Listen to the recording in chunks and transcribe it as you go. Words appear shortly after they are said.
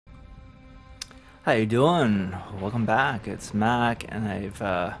How you doing? Welcome back. It's Mac, and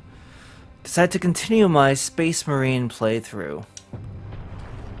I've decided to continue my Space Marine playthrough.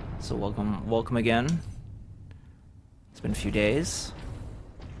 So welcome again. It's been a few days.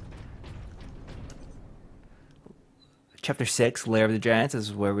 Chapter 6, Lair of the Giants,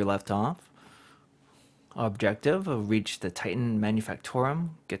 is where we left off. Our objective: reach the Titan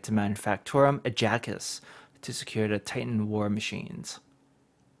Manufactorum, get to Manufactorum Ajacis to secure the Titan war machines.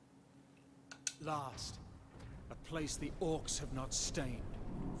 Last. A place the orcs have not stained.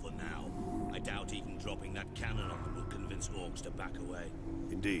 For now. I doubt even dropping that cannon on them will convince orcs to back away.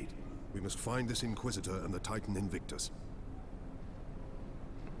 Indeed. We must find this Inquisitor and the Titan Invictus.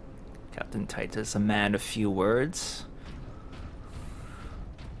 Captain Titus, a man of few words.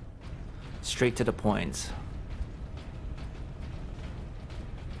 Straight to the point.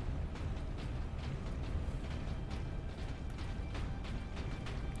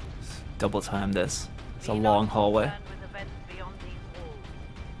 Double time this. It's a long hallway.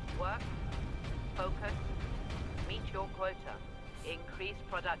 Work, focus, meet your quota. Increase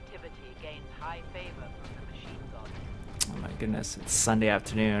productivity gains high favor from the machine god. Oh my goodness, it's Sunday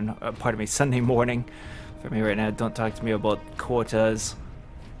afternoon. Pardon me, Sunday morning for me right now. Don't talk to me about quotas.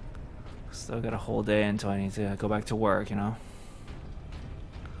 Still got a whole day until I need to go back to work, you know.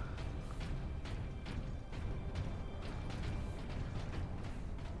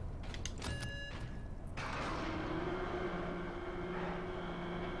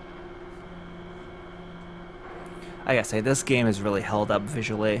 I gotta say, this game has really held up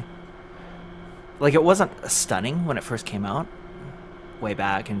visually. Like, it wasn't stunning when it first came out, way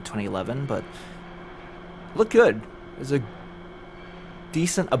back in 2011, but it looked good. It was a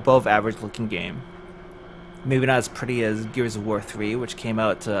decent, above-average looking game. Maybe not as pretty as Gears of War 3, which came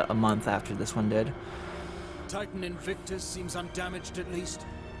out a month after this one did. Titan Invictus seems undamaged at least.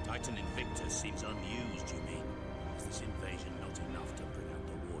 Titan Invictus seems unused, you mean? Is this invasion not enough to bring out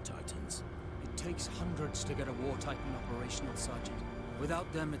the War Titans? It takes hundreds to get a War Titan operational, Sergeant.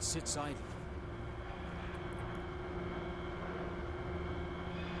 Without them, it sits idle.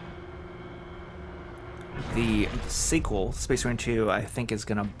 The sequel, Space Marine 2, I think is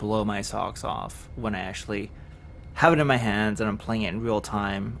gonna blow my socks off when I actually have it in my hands and I'm playing it in real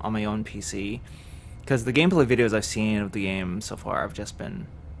time on my own PC. Because the gameplay videos I've seen of the game so far have just been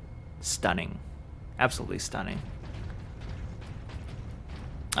stunning. Absolutely stunning.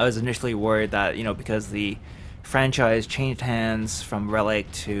 I was initially worried that, you know, because the franchise changed hands from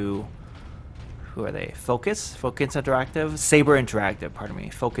Relic to, who are they? Focus Interactive? Saber Interactive, pardon me.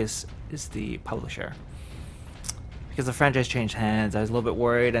 Focus is the publisher. Because the franchise changed hands, I was a little bit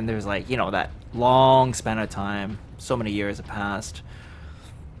worried, and there's like, you know, that long span of time, so many years have passed.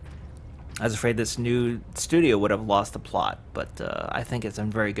 I was afraid this new studio would have lost the plot, but I think it's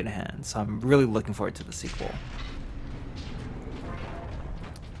in very good hands, so I'm really looking forward to the sequel.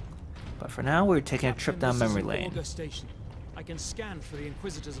 But for now, we're taking a trip down memory lane. Station. I can scan for the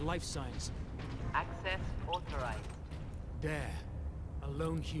Inquisitor's life signs. Access authorized. There. A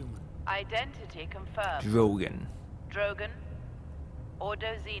lone human. Identity confirmed. Drogan. Drogan.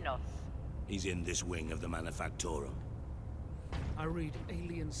 Ordo Xenos. He's in this wing of the Manufactorum. I read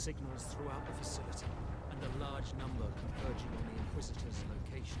alien signals throughout the facility, and a large number converging on the Inquisitor's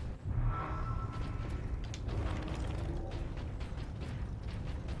location.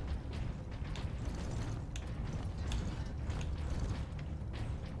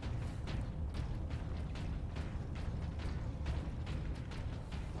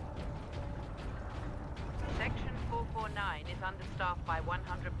 Section 449 is understaffed by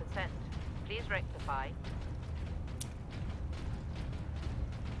 100%. Please rectify.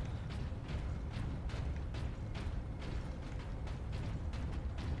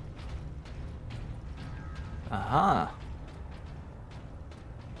 Aha.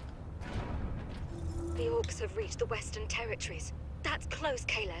 The orcs have reached the Western Territories. That's close,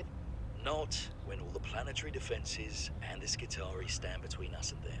 Caleb. Not when all the planetary defenses and the Skitarii stand between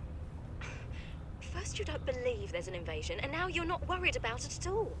us and them. First you don't believe there's an invasion, and now you're not worried about it at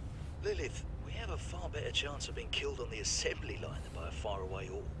all. Lilith, we have a far better chance of being killed on the assembly line than by a faraway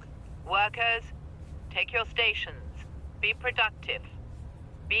orc. Workers, take your stations. Be productive.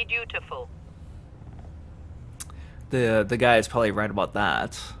 Be dutiful. The guy is probably right about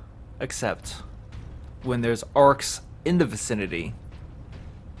that, except when there's orcs in the vicinity,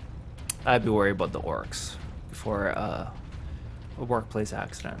 I'd be worried about the orcs before a workplace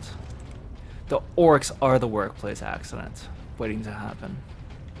accident. The orcs are the workplace accident waiting to happen.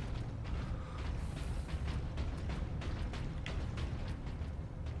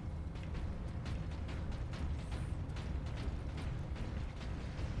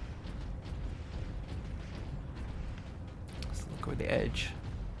 Look over the edge.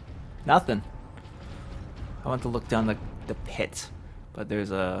 Nothing. I want to look down the pit, but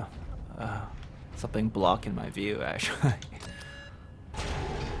there's a something blocking my view actually.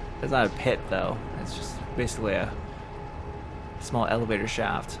 It's not a pit though. It's just basically a small elevator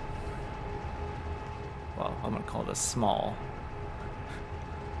shaft. Well, I'm gonna call this small.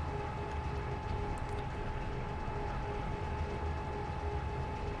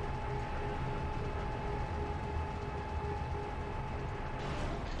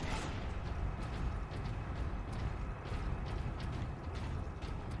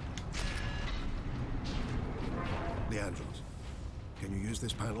 Can you use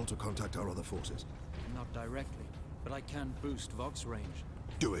this panel to contact our other forces? Not directly, but I can boost Vox range.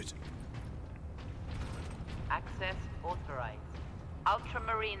 Do it. Access authorized.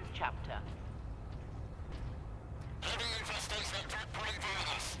 Ultramarines chapter.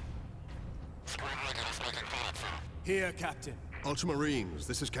 Here, Captain. Ultramarines,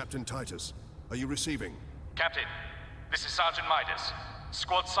 this is Captain Titus. Are you receiving? Captain, this is Sergeant Midas.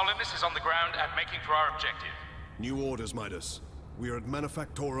 Squad Solidus is on the ground and making for our objective. New orders, Midas. We are at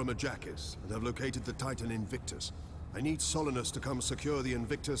Manufactorum Ajakis and have located the Titan Invictus. I need Solinus to come secure the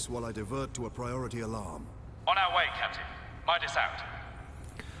Invictus while I divert to a priority alarm. On our way, Captain. Midas out.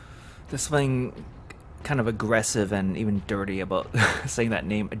 There's something kind of aggressive and even dirty about saying that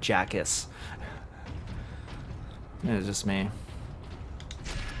name, Ajakis. It's just me.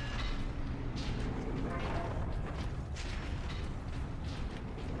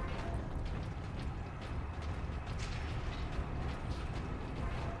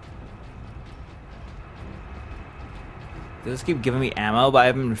 They just keep giving me ammo, but I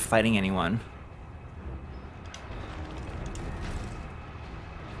haven't been fighting anyone.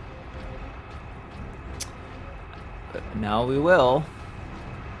 But now we will.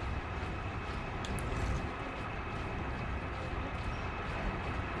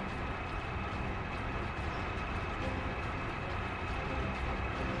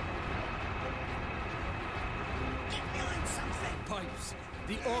 Pipes.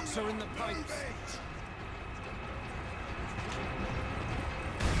 The orcs are in the pipes.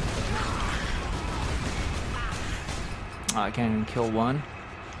 Oh, I can't even kill one.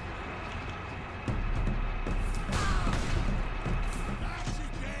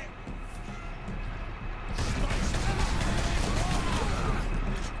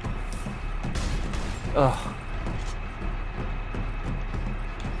 Ugh.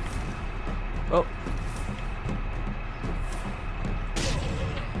 Oh.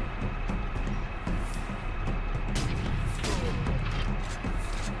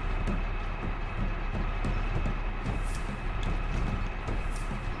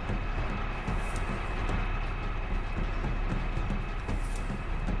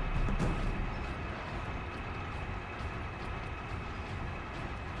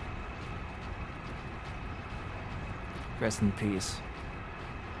 Rest in peace.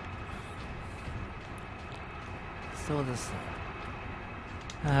 Still this.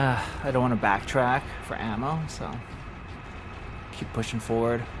 I don't want to backtrack for ammo, so keep pushing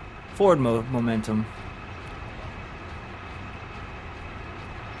forward. Forward momentum.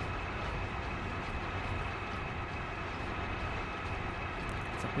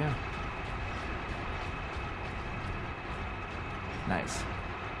 What's up here? Nice.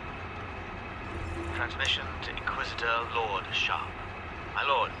 Transmission to Inquisitor Lord Sharp. My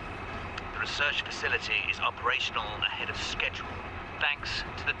lord, the research facility is operational ahead of schedule, thanks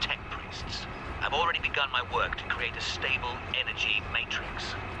to the tech priests. I've already begun my work to create a stable energy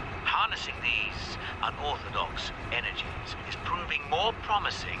matrix. Harnessing these unorthodox energies is proving more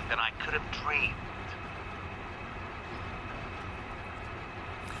promising than I could have dreamed.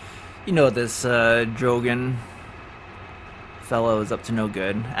 You know this Drogan fellow is up to no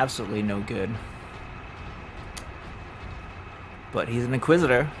good. Absolutely no good. But he's an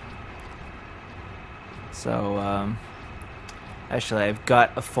Inquisitor. So, actually I've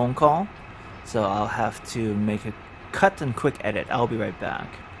got a phone call. So I'll have to make a cut and quick edit. I'll be right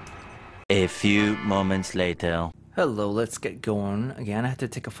back. A few moments later. Hello, let's get going again. I had to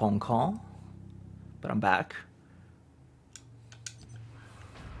take a phone call. But I'm back.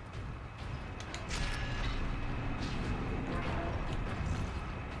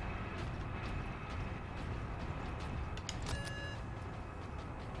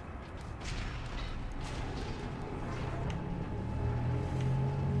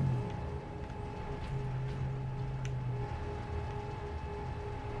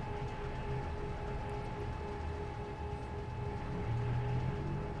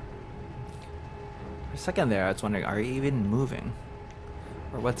 For a second there, I was wondering, are you even moving?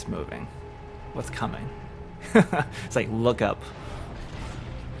 Or what's moving? What's coming? It's like look up.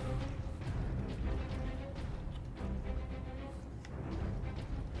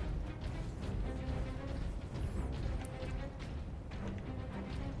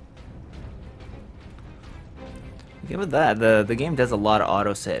 Give it that. The game does a lot of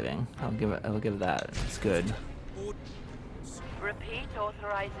auto saving. I'll give it that. It's good. Repeat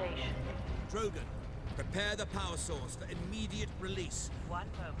authorization. Drogan, prepare the power source for immediate release. One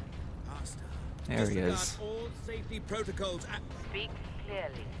moment. Master. There he disregard is. all safety protocols and... Speak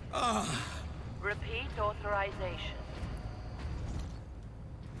clearly. Repeat authorization.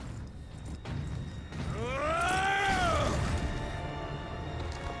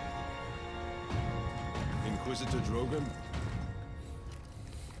 Inquisitor Drogan?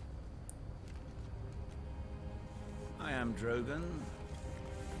 I am Drogan.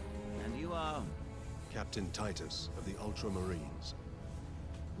 And you are? Captain Titus of the Ultramarines.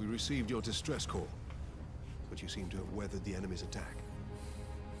 We received your distress call, but you seem to have weathered the enemy's attack.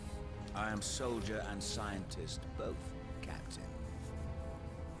 I am soldier and scientist, both, Captain.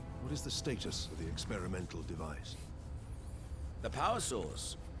 What is the status of the experimental device? The power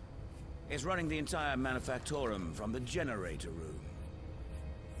source is running the entire manufactorum from the generator room.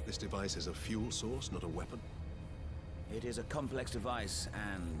 This device is a fuel source, not a weapon? It is a complex device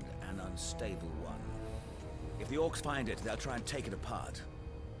and an unstable one. If the orcs find it, they'll try and take it apart.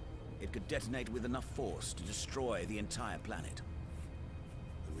 It could detonate with enough force to destroy the entire planet.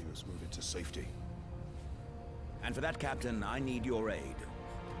 Then we must move it to safety. And for that, Captain, I need your aid.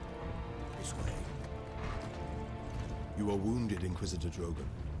 This way. You are wounded, Inquisitor Drogan.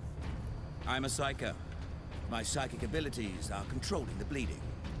 I'm a psyker. My psychic abilities are controlling the bleeding.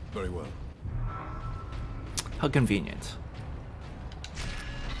 Very well. How convenient.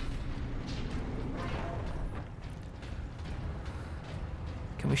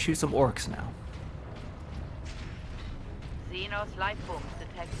 Can we shoot some orcs now? Xenos life forms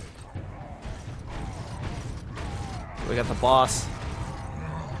detected. We got the boss.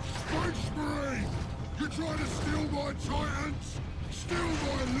 Space Marine! You trying to steal my Titans? Steal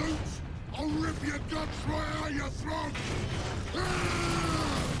my loot? I'll rip your guts right out your throat!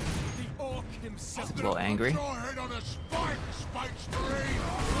 The orc himself. A little angry. Your head on a spike, Space Marine!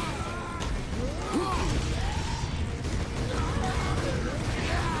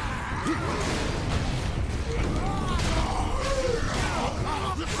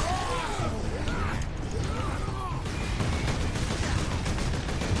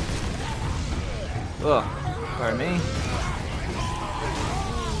 Ugh, pardon me.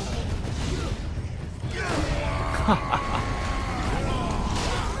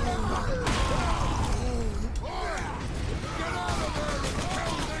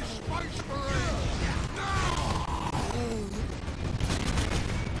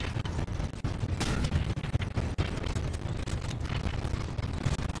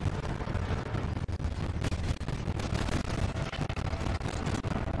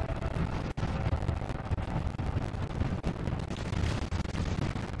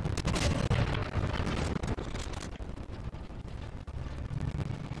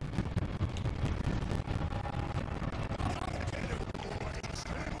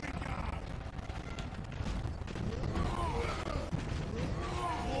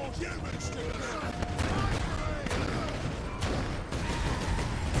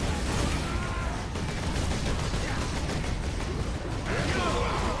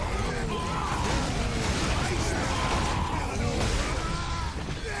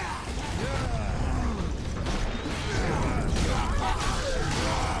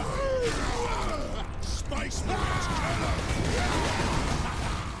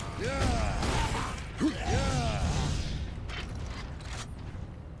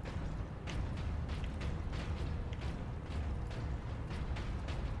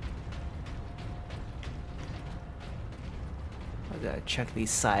 I gotta check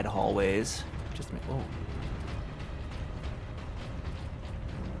these side hallways. Just make. Oh.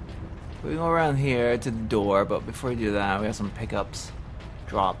 We go around here to the door, but before we do that, we have some pickups,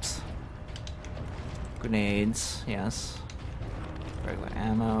 drops, grenades. Yes. Regular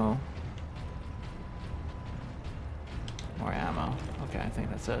ammo. More ammo. Okay, I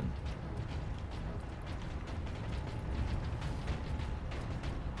think that's it.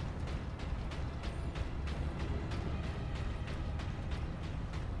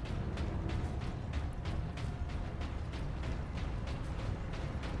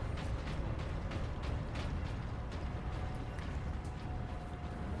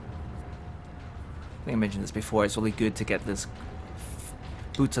 I think I mentioned this before, it's really good to get this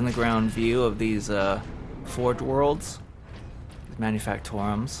boots on the ground view of these forge worlds, these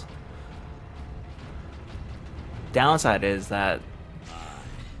manufactorums. Downside is that,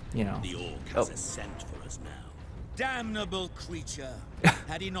 you know. The Orc has a scent for us now. Damnable creature!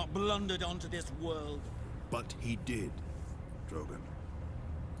 Had he not blundered onto this world? But he did, Drogan.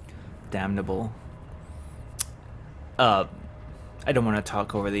 Damnable. I don't want to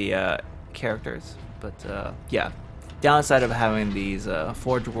talk over the characters, but yeah. Downside of having these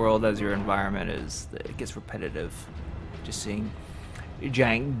Forge World as your environment is that it gets repetitive. Just seeing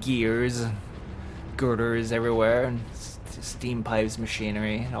giant gears, girders everywhere, and steam pipes,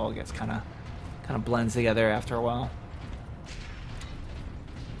 machinery. It all gets kind of blends together after a while.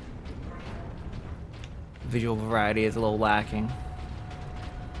 Visual variety is a little lacking.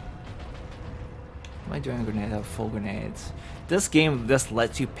 Am I doing grenades? I have full grenades. This game just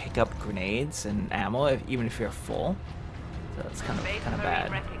lets you pick up grenades and ammo even if you're full. So it's kind of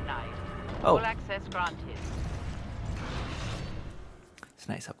bad. Oh, Full access granted. it's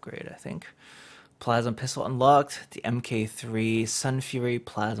a nice upgrade, I think. Plasma pistol unlocked. The MK3 Sun Fury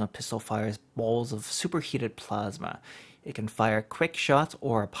plasma pistol fires balls of superheated plasma. It can fire quick shots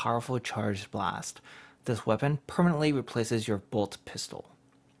or a powerful charged blast. This weapon permanently replaces your bolt pistol.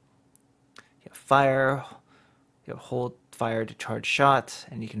 You have fire. You have hold fire to charge shot,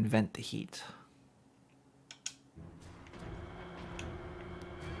 and you can vent the heat.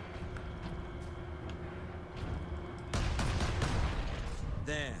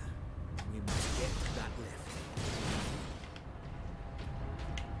 There. We must get to that lift.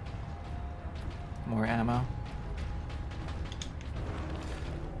 More ammo.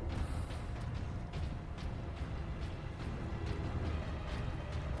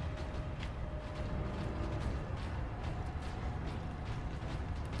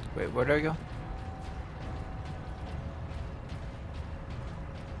 Wait, where did I go?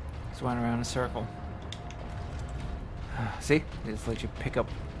 Just went around in a circle. See? They just let you pick up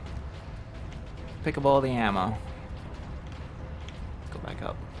all the ammo. Let's go back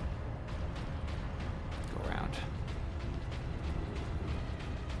up. Go around.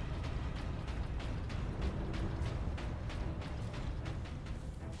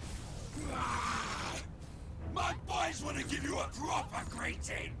 My boys want to give you a proper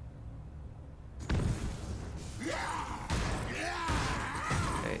greeting.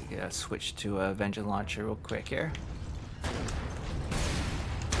 Okay, gotta switch to a Vengeance Launcher real quick here.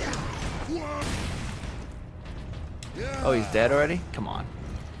 Oh, he's dead already? Come on.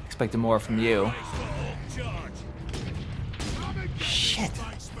 Expected more from you. Shit.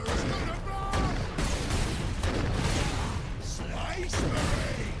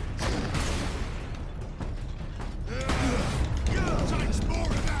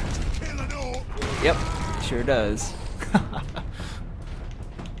 Yep, sure does.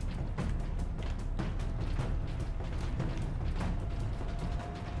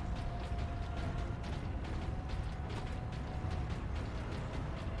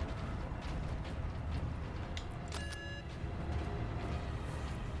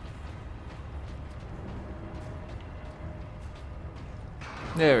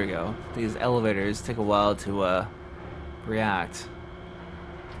 There we go. These elevators take a while to react.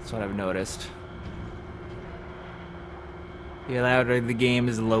 That's what I've noticed. The louder the game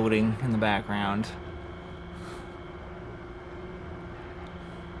is loading in the background.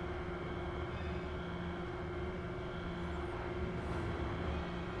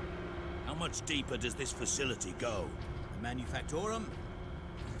 How much deeper does this facility go? The Manufactorum?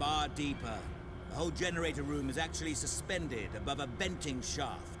 Far deeper. The whole generator room is actually suspended above a venting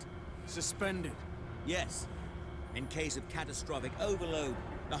shaft. Suspended? Yes. In case of catastrophic overload,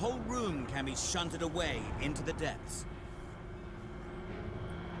 the whole room can be shunted away into the depths.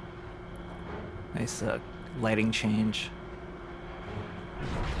 Nice lighting change.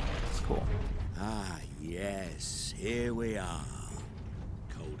 It's cool. Ah, yes. Here we are.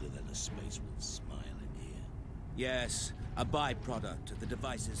 Colder than a spaceman's smile in here. Yes, a byproduct of the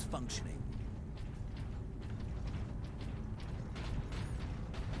device's functioning.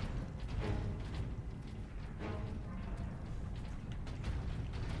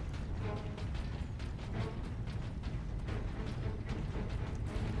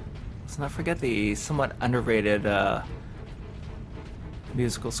 Let's not forget the somewhat underrated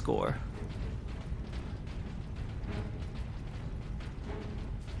musical score.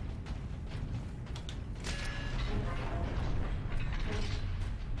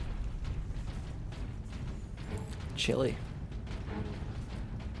 Chilly.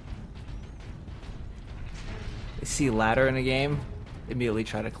 You see a ladder in a game, immediately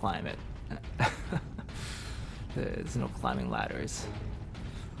try to climb it. There's no climbing ladders.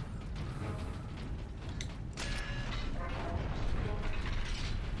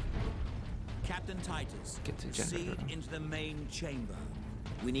 Captain Titus, Get to proceed generator. into the main chamber.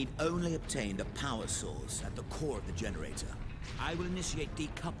 We need only obtain the power source at the core of the generator. I will initiate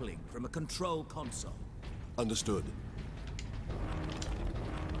decoupling from a control console. Understood.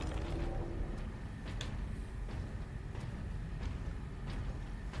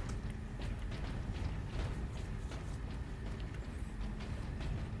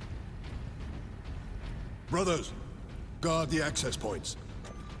 Brothers, guard the access points.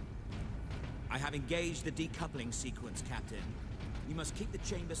 I have engaged the decoupling sequence, Captain. We must keep the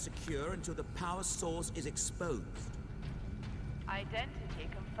chamber secure until the power source is exposed. Identity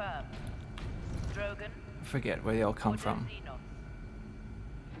confirmed. Drogan. I forget where they all come from. Xenos.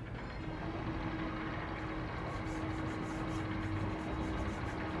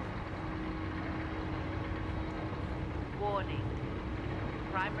 Warning.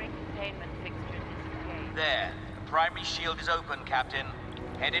 Primary containment fixture disengaged. There. The primary shield is open, Captain.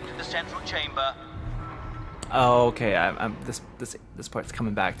 Head into the central chamber. Oh, okay. This part's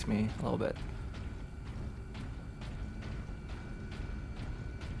coming back to me a little bit.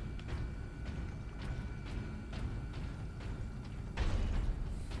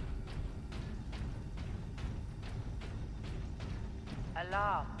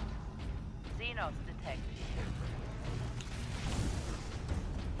 Alarm. Xenos detected.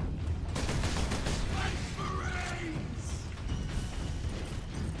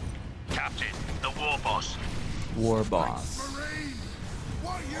 Captain, the war boss. War boss. Marine!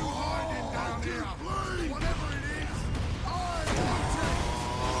 What are you hiding down here? Whatever it is, I want it!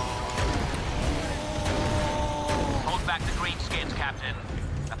 Hold back the greenskins, Captain.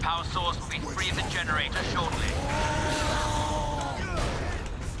 The power source will be free of the generator shortly.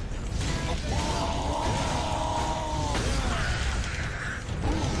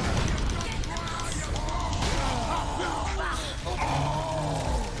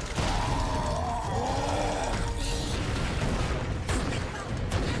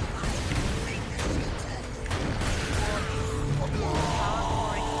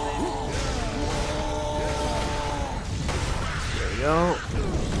 Go.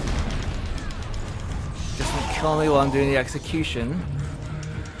 Just don't kill me while I'm doing the execution.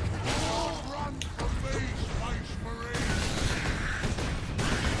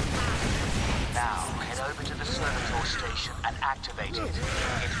 Now, head over to the servitor station and activate it.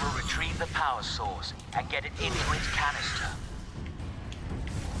 It will retrieve the power source and get it into its canister.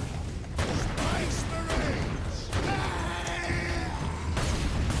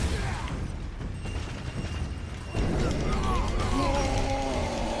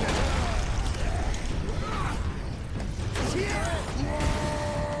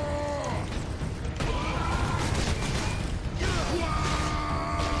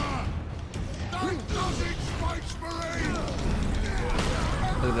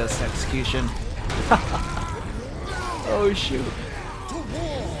 Look at this execution. Oh shoot.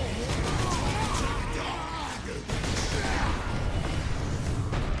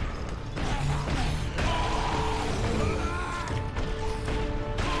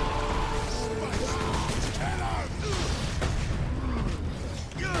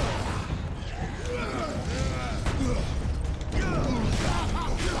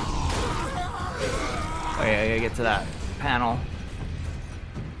 Oh yeah, I gotta get to that panel.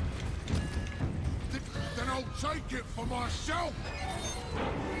 Then I'll take it for myself!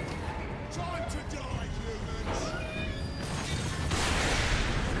 Time to die, humans!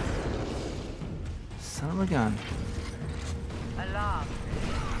 Son of a gun. Alarm.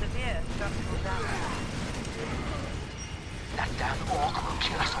 Severe structural damage. That damn orc will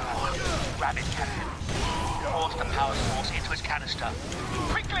kill us all. Grab it, Captain. Force the power source into its canister.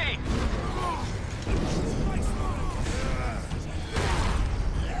 Quickly!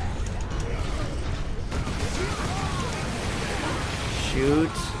 Shoot.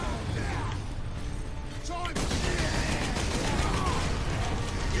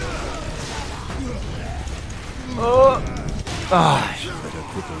 Oh! Ah! Better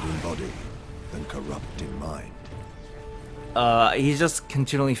crippled in body than corrupt in mind. He's just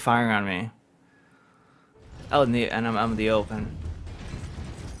continually firing on me. Oh, I'm in the open.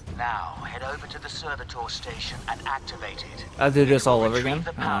 Now, head over to the servitor station and activate it. I'll do this all over Retrieve again?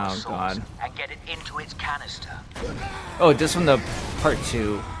 the power Oh source god. And get it into its canister. Oh, just from the part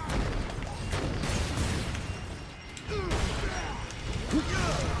 2.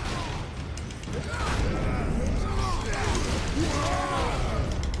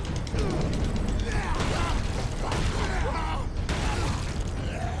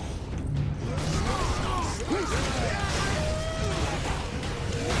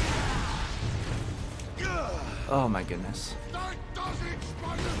 Oh my goodness.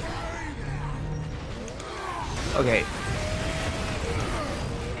 Okay.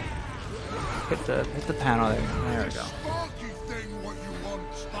 Hit the panel there. There we go.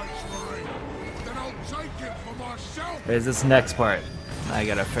 There's this next part I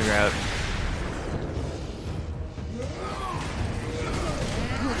gotta figure out.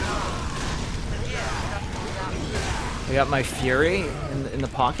 I got my Fury in the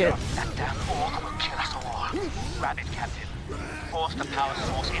pocket. That damn orc will kill us all. Grab it, Captain. Force the power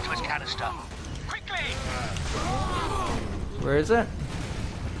source into its canister. Quickly! Where is it?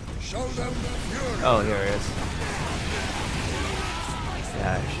 Show them the fury. Oh, here it is.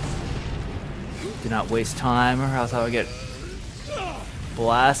 Gosh. Do not waste time, or else I would get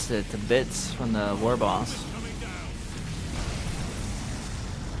blasted to bits from the war boss.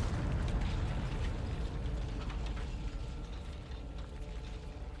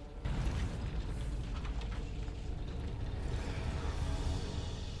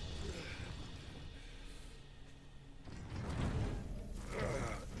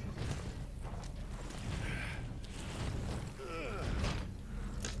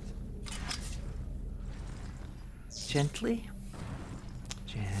 Gently.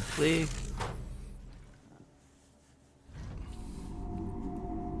 Gently.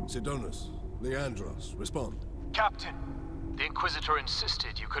 Sidonus, Leandros, respond. Captain, the Inquisitor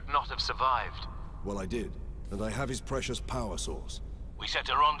insisted you could not have survived. Well, I did, and I have his precious power source. We set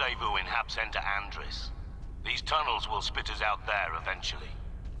a rendezvous in Hab Center Andres. These tunnels will spit us out there eventually.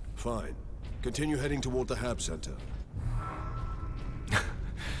 Fine. Continue heading toward the Hab Center.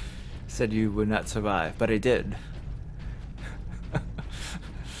 Said you would not survive, but I did.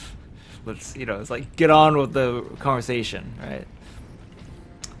 Let's, you know, it's like, get on with the conversation, right?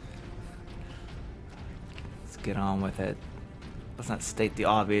 Let's get on with it. Let's not state the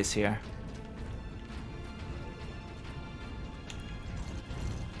obvious here.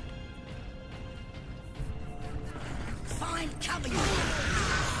 Find cover.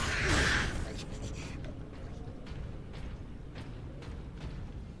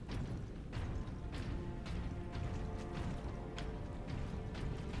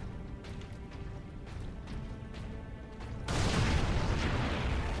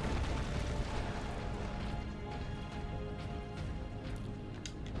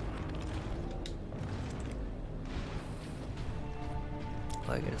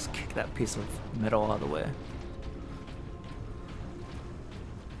 Like, just kick that piece of metal out of the way.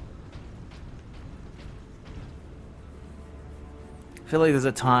 I feel like there's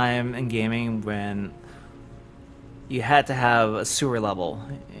a time in gaming when you had to have a sewer level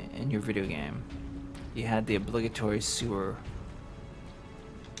in your video game. You had the obligatory sewer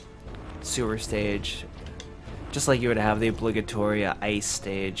stage, just like you would have the obligatory ice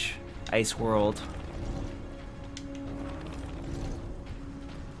stage, ice world.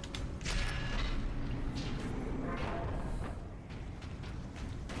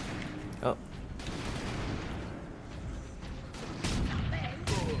 Oh.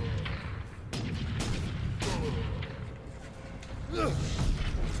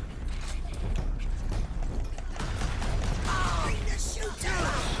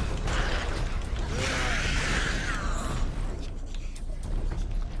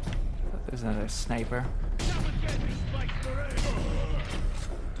 There's another sniper.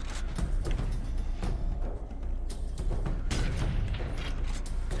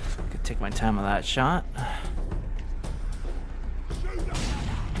 Could take my time on that shot.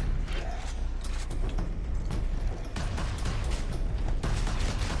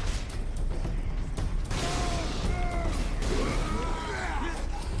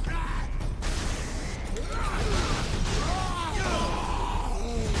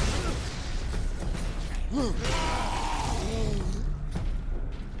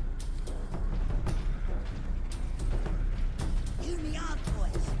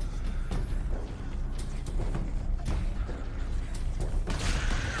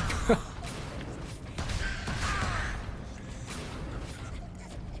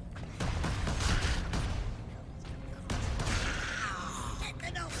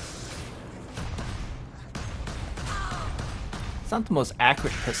 It's not the most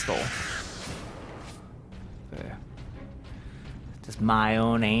accurate pistol. There. Just my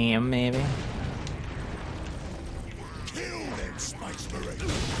own aim, maybe. Kill them, Space Marine.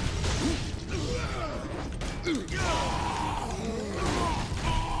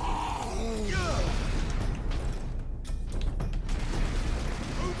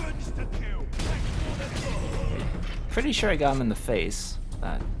 Pretty sure I got him in the face.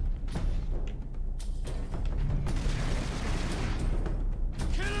 That.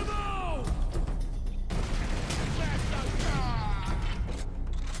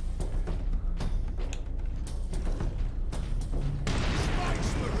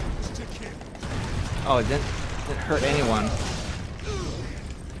 Oh, it didn't hurt anyone.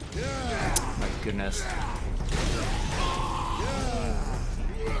 My goodness.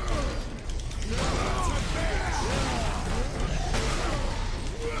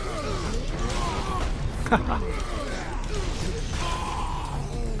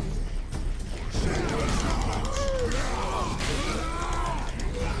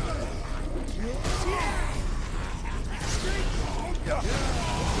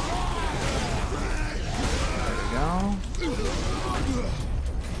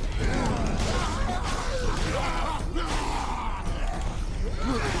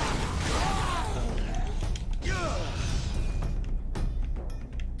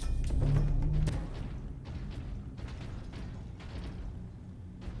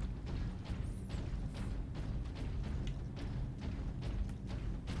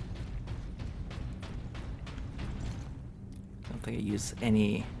 I don't think I use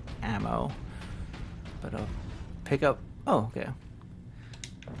any ammo, but I'll pick up. Oh, okay.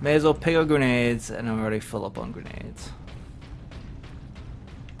 May as well pick up grenades, and I'm already full up on grenades.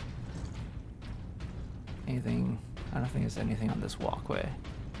 Anything? I don't think there's anything on this walkway,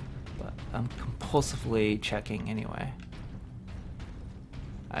 but I'm compulsively checking anyway.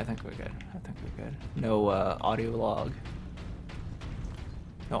 I think we're good. I think we're good. No audio log.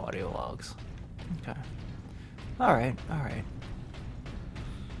 No audio logs. Okay. All right. All right.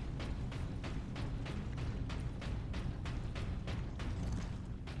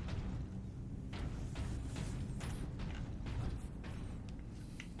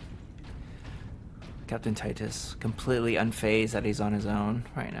 Captain Titus, completely unfazed that he's on his own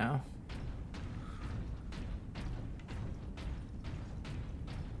right now.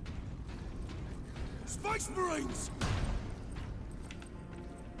 Space Marines!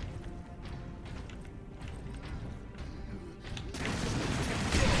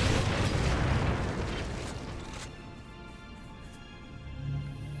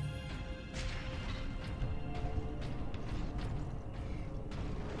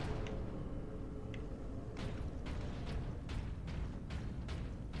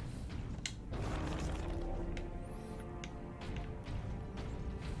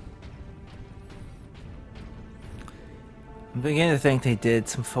 I'm beginning to think they did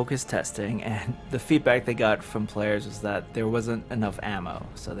some focus testing, and the feedback they got from players was that there wasn't enough ammo,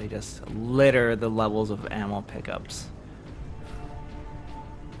 so they just litter the levels of ammo pickups.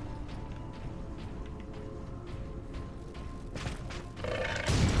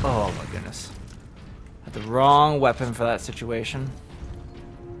 Oh my goodness. Had the wrong weapon for that situation.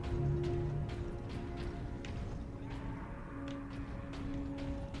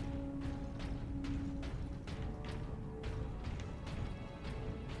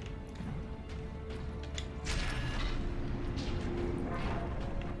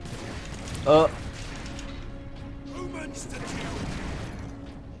 Oh.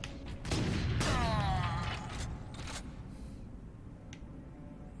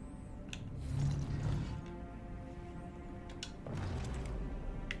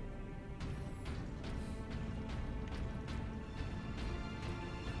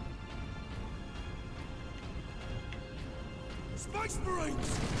 Space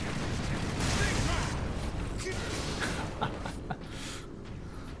Marines!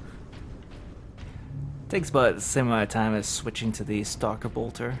 Takes about the same amount of time as switching to the Stalker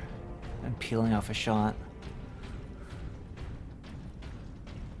Bolter and peeling off a shot.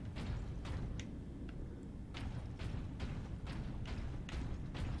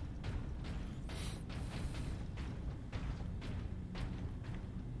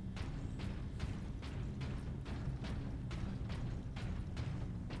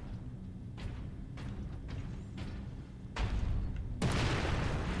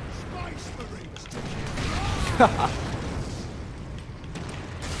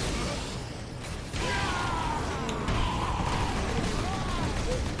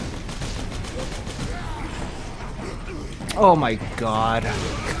 Oh my god.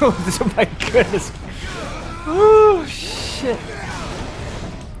 Oh my goodness. Oh shit.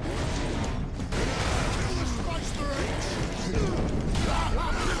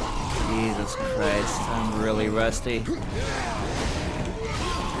 Jesus Christ, I'm really rusty.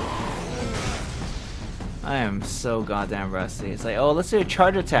 I am so goddamn rusty. It's like, oh, let's do a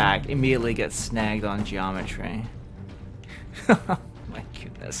charge attack. Immediately get snagged on geometry. My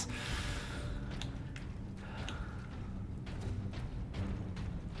goodness.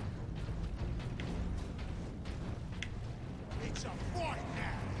 It's a fight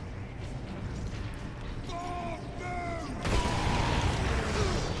now!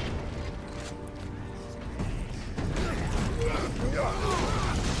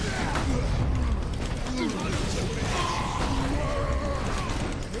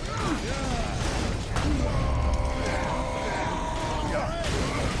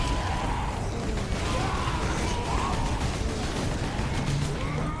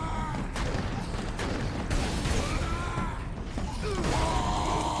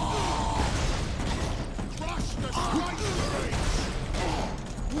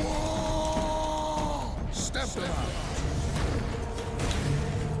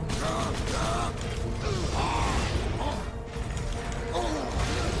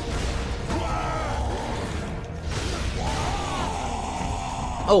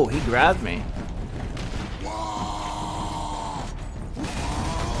 Oh, he grabbed me.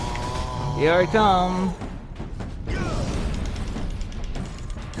 Here I come.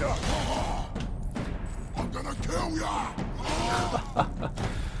 I'm gonna kill ya!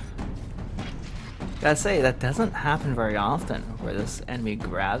 Gotta say, that doesn't happen very often, where this enemy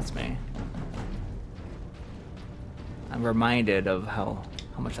grabs me. I'm reminded of how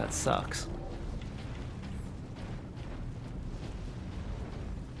much that sucks.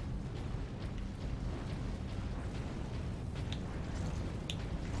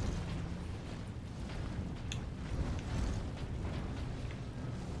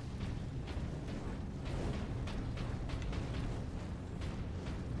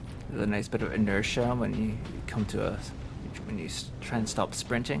 There's a nice bit of inertia when you come to a, when you try and stop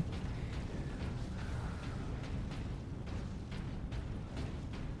sprinting.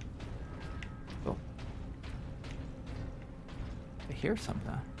 Oh, I hear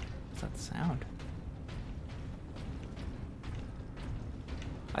something. What's that sound?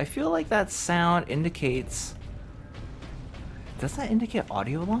 I feel like that sound indicates. Does that indicate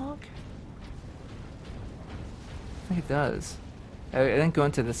audio log? I think it does. I didn't go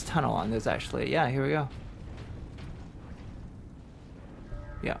into this tunnel, and there's actually, yeah, here we go.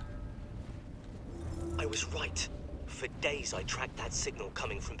 Yeah. I was right. For days I tracked that signal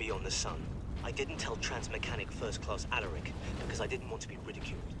coming from beyond the sun. I didn't tell Transmechanic First Class Alaric because I didn't want to be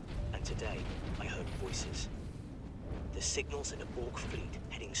ridiculed. And today, I heard voices. The signal's an Orc fleet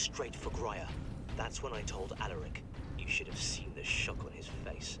heading straight for Grya. That's when I told Alaric. You should have seen the shock on his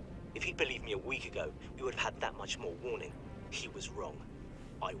face. If he'd believed me a week ago, we would have had that much more warning. He was wrong.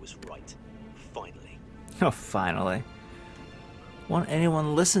 I was right. Finally. Oh, finally. Won't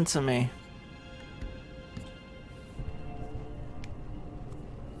anyone listen to me?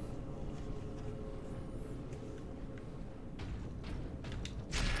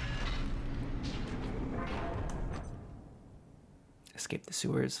 Escape the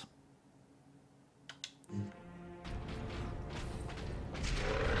sewers.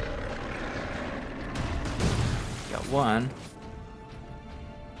 Got one.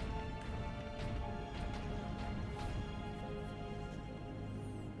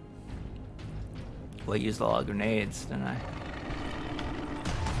 Well, I used a lot of grenades, didn't I?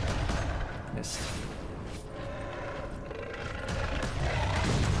 Missed.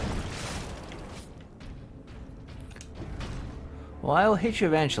 Well, I'll hit you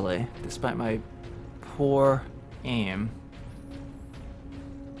eventually, despite my poor aim.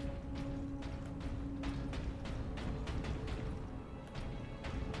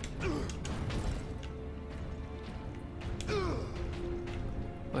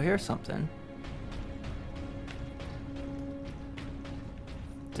 Well, here's something.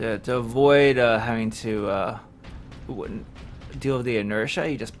 To avoid having to deal with the inertia,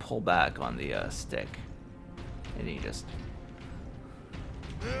 you just pull back on the stick, and you just.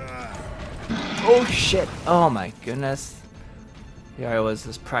 Oh shit! Oh my goodness! Here I was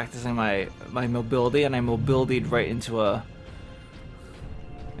just practicing my mobility, and I mobility'd right into a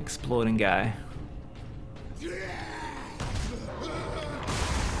exploding guy.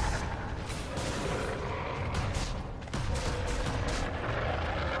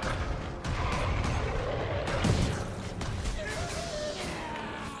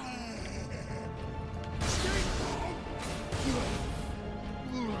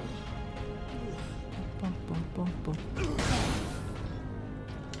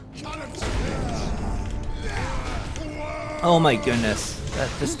 Oh my goodness, that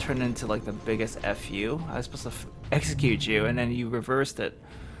just turned into like the biggest FU. I was supposed to execute you and then you reversed it.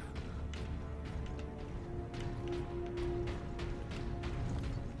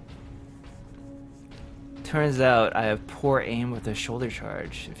 Turns out I have poor aim with a shoulder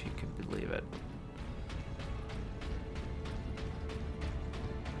charge, if you can believe it.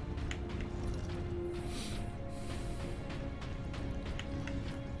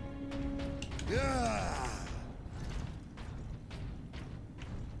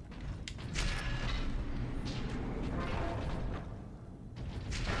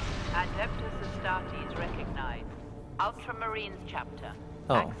 Adeptus Astartes recognized. Ultramarines chapter.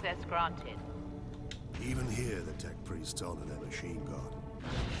 Oh. Access granted. Even here, the tech priests honor their machine god.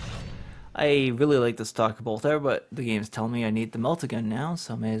 I really like the stock bolter, but the game's telling me I need the multigun now,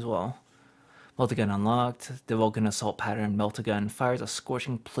 so may as well. Multigun unlocked. The Vulcan assault pattern multigun fires a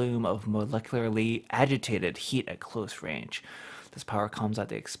scorching plume of molecularly agitated heat at close range. This power comes at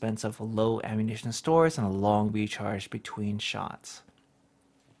the expense of low ammunition stores and a long recharge between shots.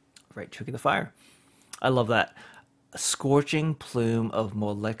 Right, triggering the fire. I love that. A scorching plume of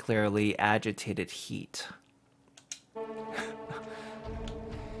molecularly agitated heat.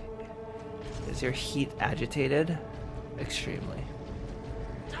 Is your heat agitated? Extremely.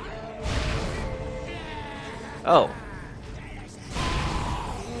 Oh.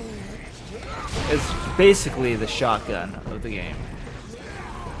 It's basically the shotgun of the game.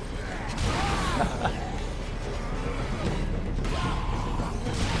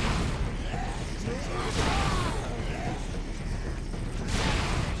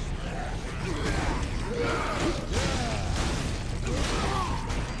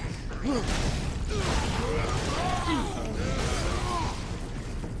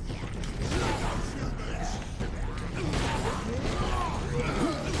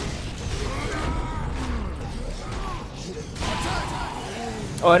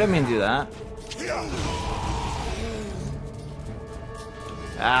 Oh, I didn't mean to do that.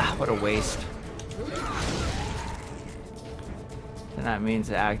 Ah, what a waste. Did not mean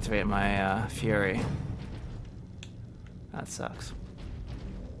to activate my fury. That sucks.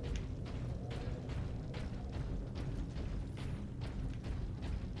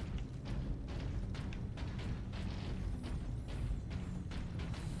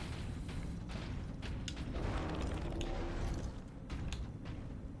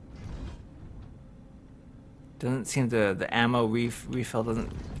 Doesn't seem the ammo refill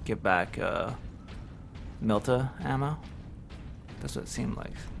doesn't get back Milta ammo. That's what it seemed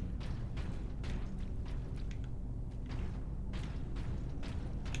like.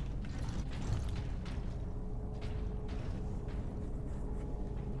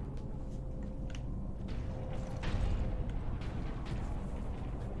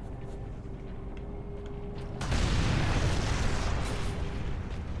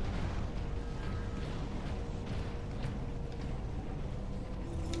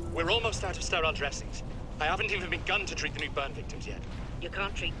 We're almost out of sterile dressings. I haven't even begun to treat the new burn victims yet. You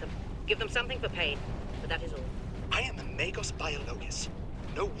can't treat them. Give them something for pain, but that is all. I am a Magos Biologis.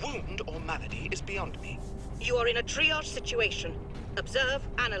 No wound or malady is beyond me. You are in a triage situation. Observe,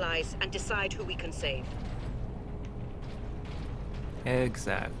 analyze, and decide who we can save.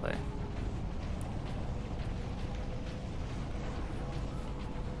 Exactly.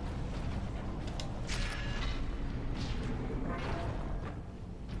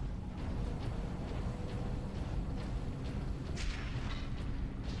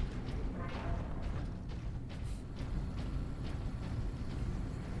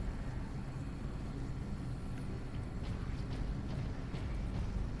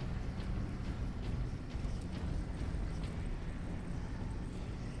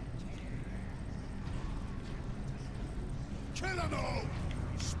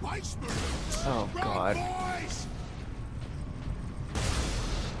 Oh God.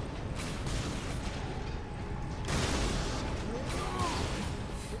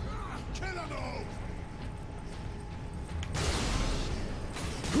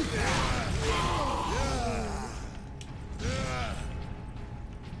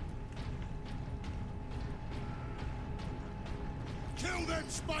 Kill them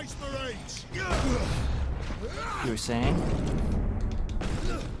Space Marines! You were saying?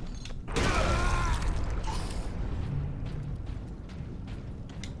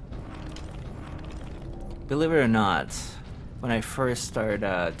 Believe it or not, when I first started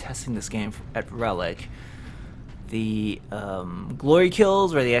testing this game at Relic, the glory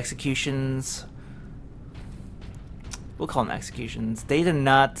kills or the executions, we'll call them executions, they did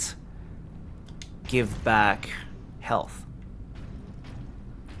not give back health.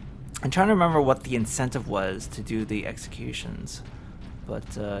 I'm trying to remember what the incentive was to do the executions, but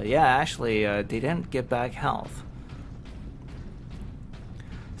yeah, actually they didn't give back health.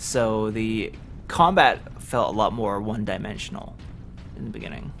 So the combat felt a lot more one-dimensional in the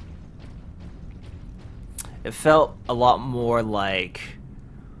beginning. It felt a lot more like...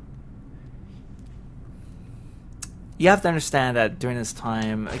 You have to understand that during this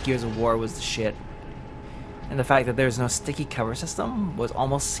time, Gears of War was the shit. And the fact that there's no sticky cover system was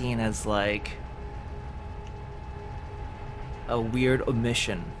almost seen as like a weird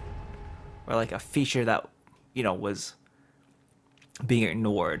omission. Or like a feature that, you know, was being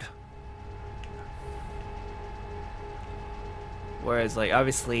ignored. Whereas, like,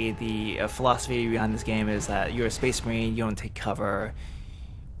 obviously the philosophy behind this game is that you're a Space Marine, you don't take cover,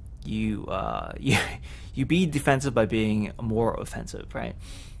 you you be defensive by being more offensive, right?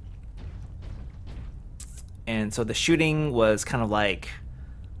 And so the shooting was kind of like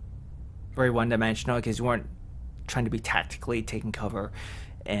very one-dimensional because you weren't trying to be tactically taking cover,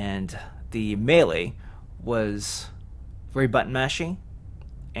 and the melee was very button mashy,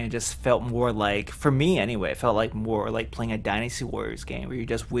 and it just felt more like, for me anyway, it felt like more like playing a Dynasty Warriors game where you're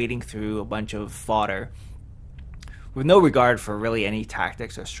just wading through a bunch of fodder with no regard for really any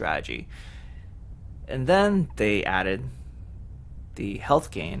tactics or strategy. And then they added the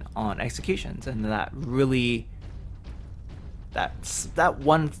health gain on executions, and that really, that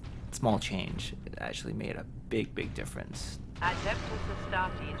one small change actually made a big difference. Adeptus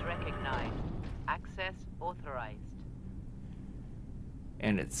Astartes recognized. Access authorized.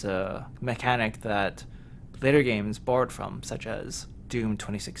 And it's a mechanic that later games borrowed from, such as Doom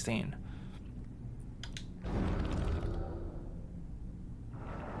 2016.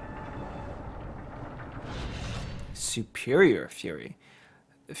 Superior Fury.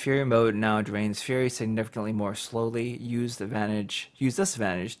 The Fury mode now drains Fury significantly more slowly. Use this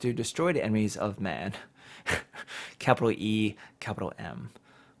advantage to destroy the enemies of man. Capital E, capital M.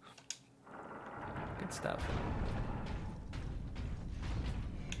 Good stuff.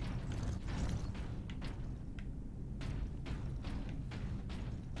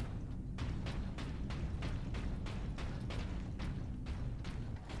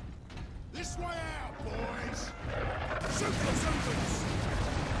 This way out, boys! Super Zumpers!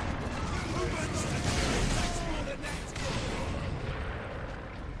 Movements to takes more than that!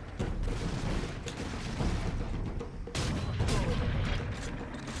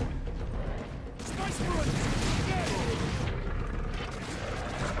 Space Marines!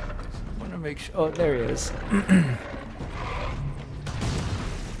 I want to make sure. Oh, there he is.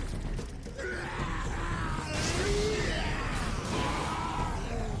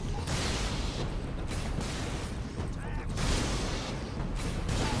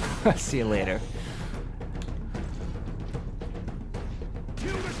 See you later.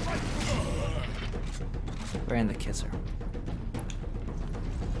 We're in the kisser.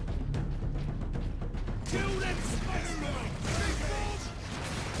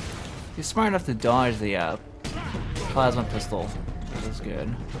 He's smart enough to dodge the plasma pistol. That was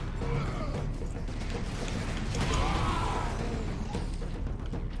good.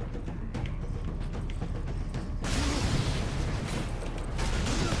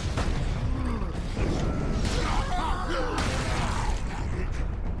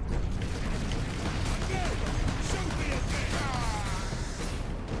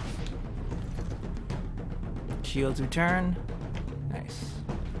 Shields return. Nice.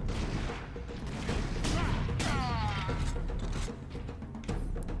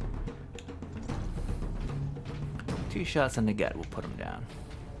 Two shots in the gut will put him down.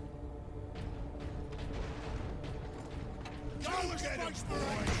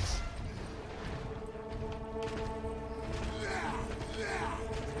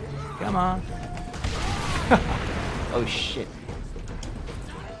 Come on. Oh shit.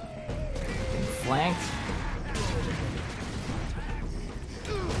 Getting flanked.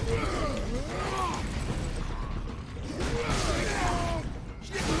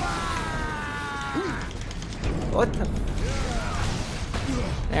 What the?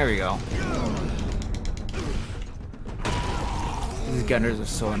 There we go. These gunners are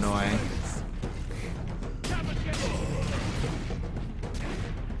so annoying.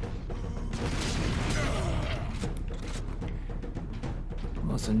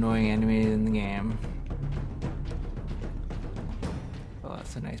 Most annoying enemy in the game. Oh,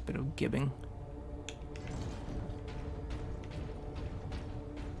 that's a nice bit of gibbing.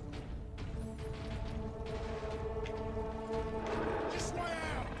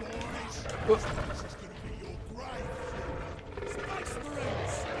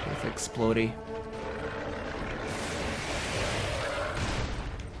 It's explodey.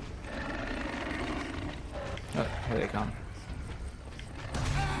 Oh, here they come.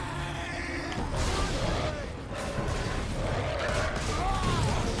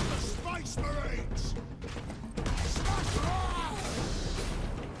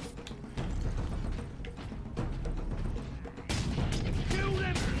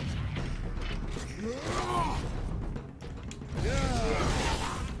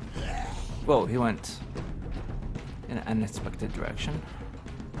 Whoa, he went in an unexpected direction.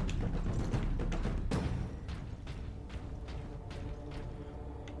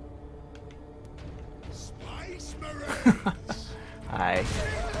 Space Marines! Hi.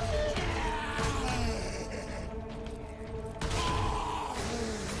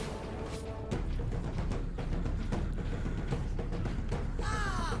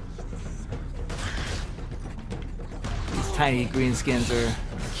 These tiny green skins are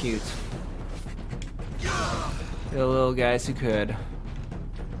cute. The little guys who could.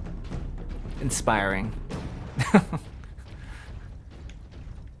 Inspiring.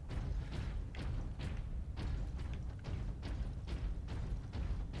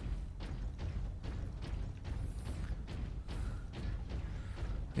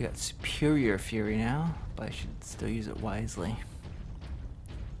 We got superior fury now, but I should still use it wisely.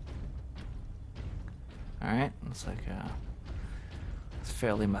 Alright, looks like it's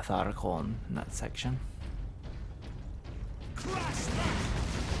fairly methodical in that section.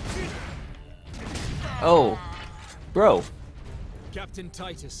 Oh, bro. Captain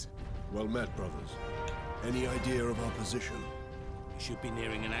Titus. Well met, brothers. Any idea of our position? We should be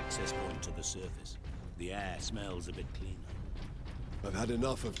nearing an access point to the surface. The air smells a bit cleaner. I've had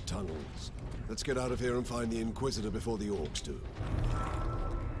enough of tunnels. Let's get out of here and find the Inquisitor before the orcs do.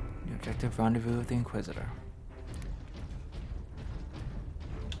 New objective, rendezvous with the Inquisitor.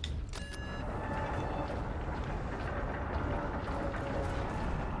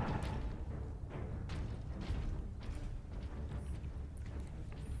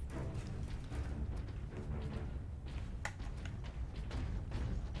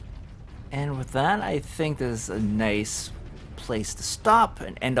 And with that, I think this is a nice place to stop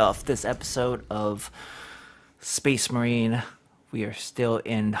and end off this episode of Space Marine. We are still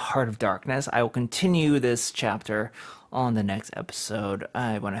in Heart of Darkness. I will continue this chapter on the next episode.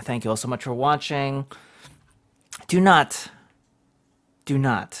 I want to thank you all so much for watching. Do not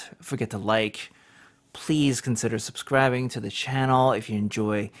forget to like. Please consider subscribing to the channel if you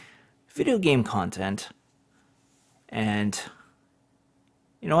enjoy video game content. And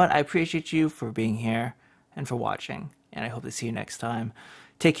you know what? I appreciate you for being here and for watching. And I hope to see you next time.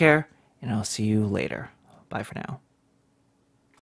 Take care, and I'll see you later. Bye for now.